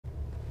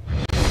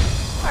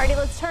Alrighty,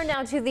 let's turn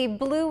now to the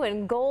blue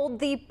and gold.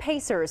 The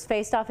Pacers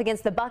faced off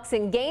against the Bucks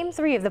in Game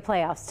 3 of the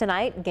playoffs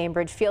tonight.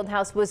 Gainbridge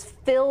Fieldhouse was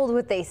filled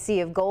with a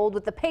sea of gold,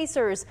 with the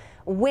Pacers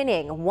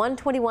winning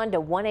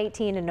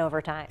 121-118 in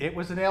overtime. It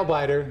was a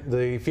nail-biter.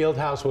 The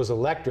Fieldhouse was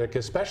electric,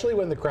 especially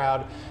when the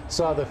crowd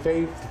saw the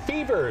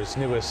Fever's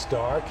newest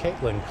star,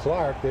 Caitlin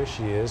Clark. There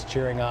she is,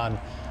 cheering on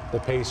the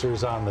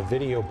Pacers on the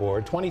video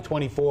board.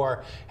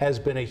 2024 has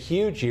been a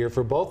huge year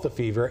for both the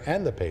Fever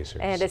and the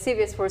Pacers. And as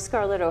CBS 4's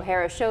Scarlett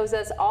O'Hara shows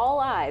us, all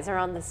eyes are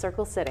on the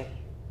Circle City.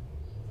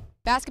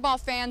 Basketball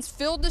fans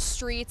filled the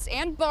streets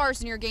and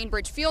bars near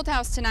Gainbridge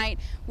Fieldhouse tonight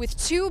with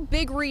two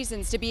big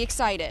reasons to be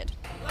excited.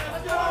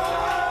 Let's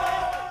go!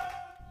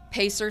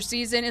 Pacer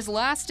season is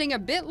lasting a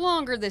bit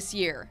longer this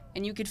year,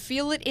 and you could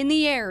feel it in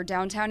the air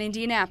downtown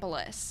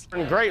Indianapolis.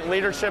 Great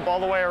leadership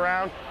all the way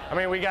around. I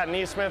mean, we got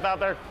Neesmith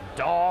out there,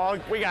 dog.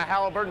 We got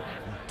Halliburton,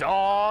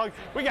 dog.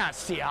 We got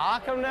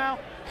Siakam now,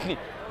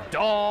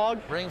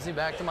 dog. Brings me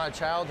back to my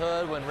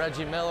childhood when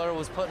Reggie Miller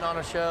was putting on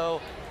a show,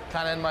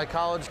 kind of in my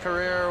college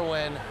career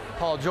when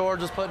Paul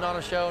George was putting on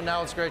a show.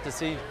 Now it's great to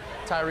see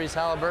Tyrese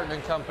Halliburton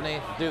and company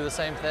do the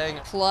same thing.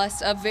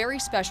 Plus, a very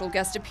special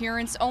guest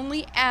appearance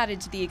only added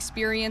to the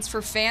experience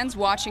for fans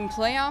watching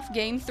playoff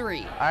Game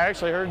 3. I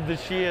actually heard that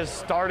she is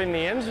starting the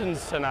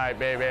engines tonight,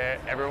 baby.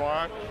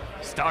 Everyone,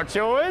 start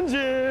your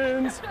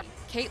engines.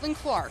 Caitlin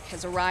Clark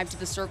has arrived to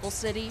the Circle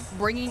City,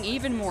 bringing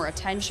even more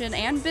attention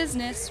and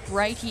business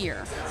right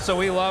here. So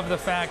we love the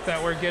fact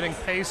that we're getting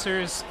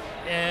Pacers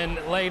in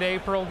late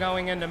April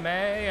going into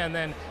May, and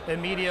then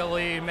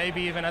immediately,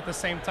 maybe even at the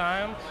same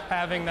time,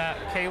 having that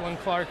Caitlin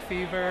Clark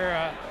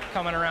Fever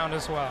coming around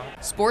as well.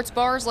 Sports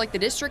bars like the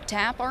District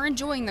Tap are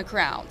enjoying the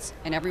crowds,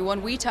 and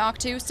everyone we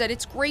talked to said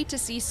it's great to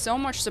see so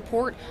much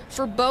support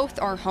for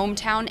both our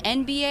hometown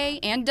NBA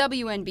and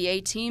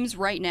WNBA teams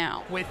right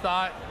now. We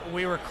thought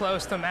we were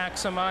close to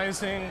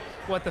maximizing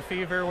what the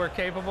Fever were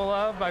capable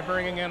of by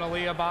bringing in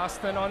Aaliyah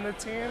Boston on the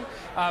team,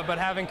 but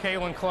having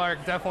Caitlin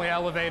Clark definitely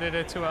elevated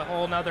it to a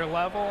whole nother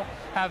level.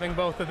 Having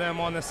both of them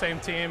on the same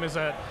team is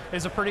a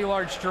pretty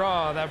large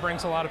draw that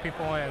brings a lot of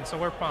people in, so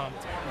we're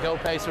pumped. Go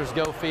Pacers,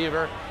 go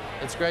Fever.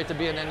 It's great to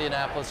be in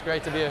Indianapolis,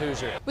 great to be a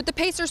Hoosier. With the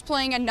Pacers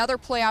playing another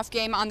playoff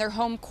game on their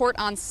home court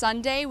on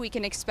Sunday, we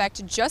can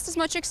expect just as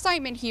much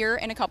excitement here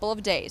in a couple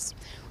of days.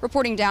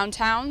 Reporting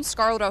downtown,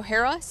 Scarlett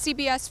O'Hara,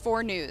 CBS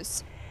 4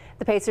 News.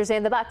 The Pacers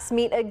and the Bucks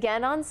meet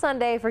again on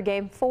Sunday for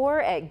Game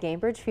 4 at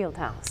Gainbridge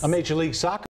Fieldhouse. A Major League Soccer